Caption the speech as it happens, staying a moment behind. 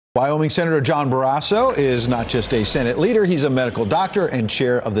Wyoming Senator John Barrasso is not just a Senate leader, he's a medical doctor and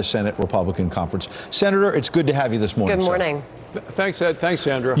chair of the Senate Republican Conference. Senator, it's good to have you this morning. Good morning. Thanks, Ed. Thanks,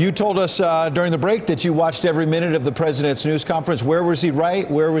 Sandra. You told us during the break that you watched every minute of the president's news conference. Where was he right?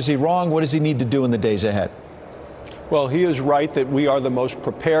 Where was he wrong? What does he need to do in the days ahead? Well, he is right that we are the most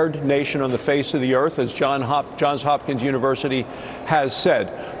prepared nation on the face of the earth, as Johns Hopkins University has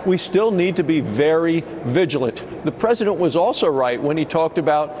said. We still need to be very vigilant. The president was also right when he talked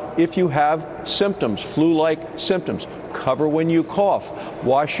about if you have symptoms, flu-like symptoms, cover when you cough,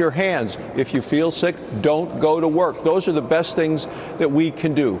 wash your hands. If you feel sick, don't go to work. Those are the best things that we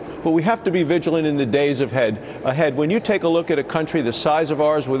can do. But we have to be vigilant in the days ahead. When you take a look at a country the size of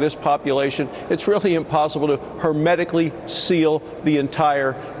ours with this population, it's really impossible to hermetically seal the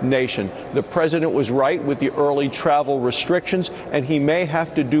entire nation. The president was right with the early travel restrictions, and he may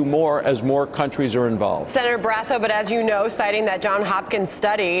have to do more as more countries are involved. Senator Barrasso, but as you know, citing that Johns Hopkins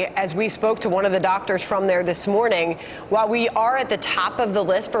study, as we spoke to one of the doctors from there this morning, while we are at the top of the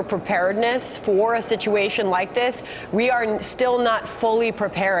list for preparedness for a situation like this, we are still not fully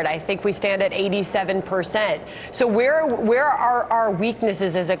prepared. I think we stand at 87%. So where are our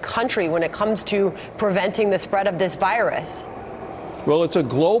weaknesses as a country when it comes to preventing the spread of this virus? Well, it's a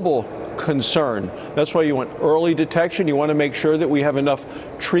global concern. That's why you want early detection. You want to make sure that we have enough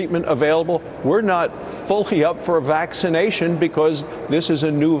treatment available. We're not fully up for a vaccination because this is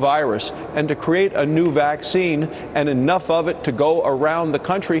a new virus. And to create a new vaccine and enough of it to go around the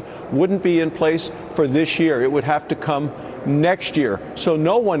country wouldn't be in place for this year. It would have to come next year. So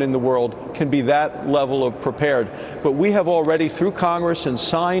no one in the world can be that level of prepared. But we have already, through Congress and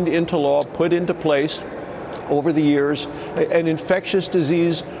signed into law, put into place over the years, an infectious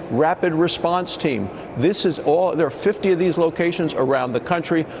disease rapid response team. This is all, there are 50 of these locations around the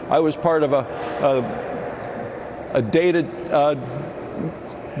country. I was part of a data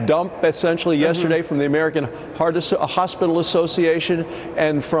dump essentially yesterday from the American Hospital Association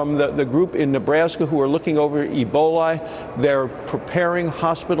and from the group in Nebraska who are looking over Ebola. They're preparing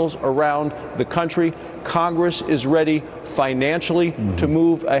hospitals around the country. Congress is ready financially to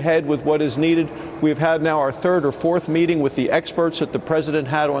move ahead with what is needed. We've had now our third or fourth meeting with the experts that the president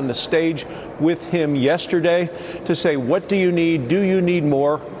had on the stage with him yesterday to say, what do you need? Do you need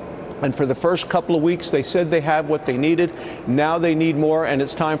more? And for the first couple of weeks, they said they have what they needed. Now they need more, and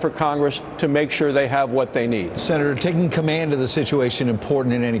it's time for Congress to make sure they have what they need. Senator, taking command of the situation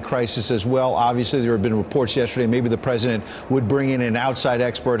important in any crisis as well. Obviously, there have been reports yesterday maybe the president would bring in an outside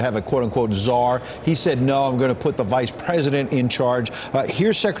expert, have a quote-unquote czar. He said, no, I'm going to put the vice president in charge.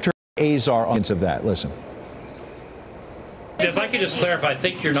 Here's Secretary Azar on of that. Listen. If I could just clarify, I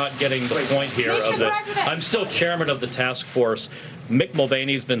think you're not getting the point here of this. I'm still chairman of the task force. Mick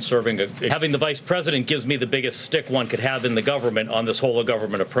Mulvaney's been serving. Having the vice president gives me the biggest stick one could have in the government on this whole of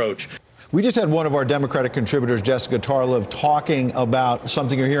government approach. We just had one of our Democratic contributors, Jessica Tarlov, talking about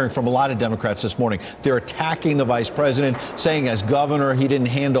something you're hearing from a lot of Democrats this morning. They're attacking the vice president, saying as governor he didn't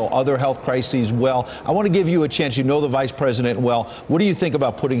handle other health crises well. I want to give you a chance. You know the vice president well. What do you think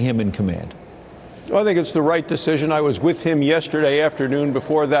about putting him in command? Well, I think it's the right decision. I was with him yesterday afternoon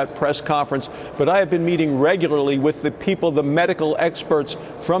before that press conference, but I have been meeting regularly with the people, the medical experts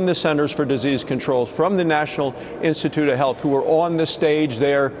from the Centers for Disease Control, from the National Institute of Health, who were on the stage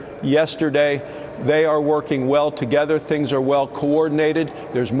there yesterday. They are working well together. Things are well coordinated.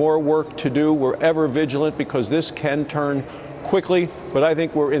 There's more work to do. We're ever vigilant because this can turn quickly, but I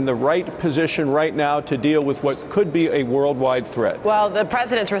think we're in the right position right now to deal with what could be a worldwide threat. Well, the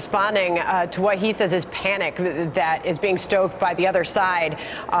president's responding to what he says is panic that is being stoked by the other side.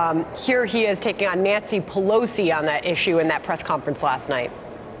 Here he is taking on Nancy Pelosi on that issue in that press conference last night.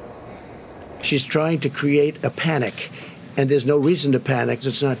 She's trying to create a panic, and there's no reason to panic.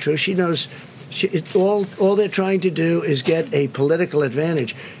 It's not true. She knows all they're trying to do is get a political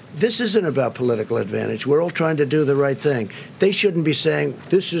advantage. This isn't about political advantage. We're all trying to do the right thing. They shouldn't be saying,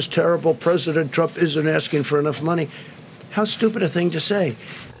 this is terrible, President Trump isn't asking for enough money. How stupid a thing to say.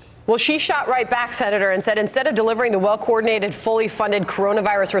 Well, she shot right back, Senator, and said instead of delivering the well-coordinated, fully funded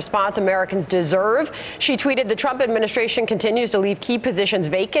coronavirus response Americans deserve, she tweeted, the Trump administration continues to leave key positions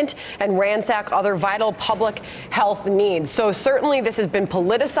vacant and ransack other vital public health needs. So certainly this has been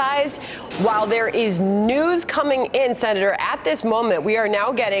politicized. While there is news coming in, Senator, at this moment, we are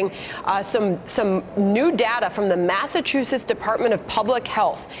now getting some new data from the Massachusetts Department of Public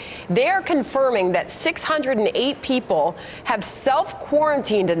Health. They are confirming that 608 people have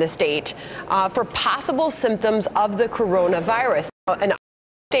self-quarantined in the state for possible symptoms of the coronavirus.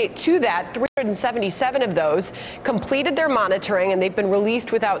 To that, 377 of those completed their monitoring and they've been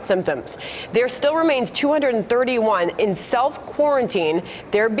released without symptoms. There still remains 231 in self-quarantine.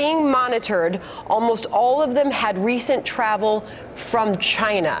 They're being monitored. Almost all of them had recent travel from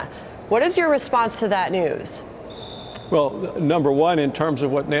China. What is your response to that news? Well, number one, in terms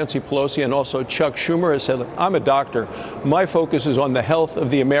of what Nancy Pelosi and also Chuck Schumer has said, look, I'm a doctor. My focus is on the health of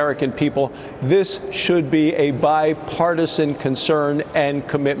the American people. This should be a bipartisan concern and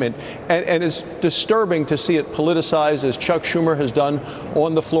commitment. And it's disturbing to see it politicized, as Chuck Schumer has done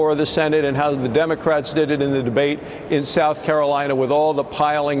on the floor of the Senate, and how the Democrats did it in the debate in South Carolina with all the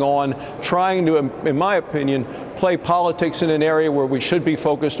piling on, trying to, in my opinion, play politics in an area where we should be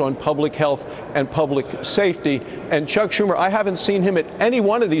focused on public health and public safety. And Chuck Schumer, I haven't seen him at any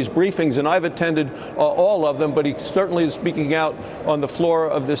one of these briefings, and I've attended all of them, but he certainly is speaking out on the floor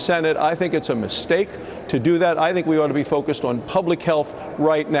of the Senate. I think it's a mistake to do that. I think we ought to be focused on public health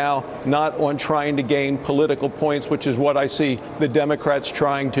right now, not on trying to gain political points, which is what I see the Democrats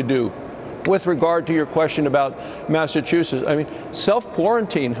trying to do. With regard to your question about Massachusetts, I mean,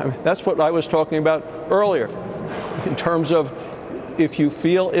 self-quarantine, that's what I was talking about earlier. In terms of, if you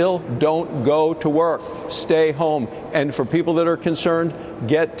feel ill, don't go to work, stay home. And for people that are concerned,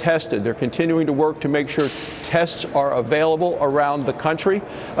 get tested. They're continuing to work to make sure tests are available around the country.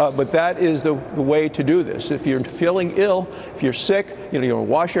 But that is the way to do this. If you're feeling ill, if you're sick, you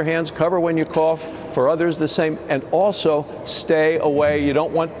wash your hands, cover when you cough. For others, the same. And also stay away. You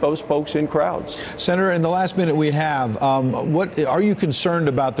don't want those folks in crowds. Senator, in the last minute we have, what are you concerned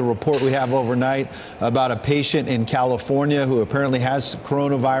about the report we have overnight about a patient in California who apparently has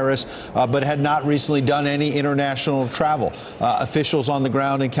coronavirus, but had not recently done any international travel? Officials on the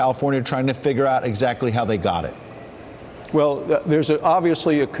ground in California trying to figure out exactly how they got it. Well, there's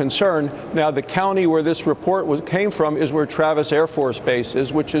obviously a concern. Now, the county where this report came from is where Travis Air Force Base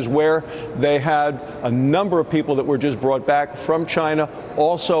is, which is where they had a number of people that were just brought back from China,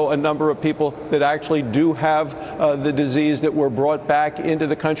 also a number of people that actually do have the disease that were brought back into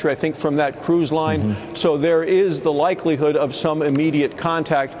the country, I think from that cruise line. So there is the likelihood of some immediate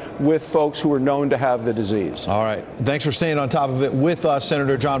contact with folks who are known to have the disease. All right. Thanks for staying on top of it with us,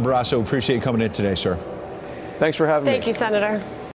 Senator John Barrasso. Appreciate you coming in today, sir. Thanks for having me. Thank you, Senator.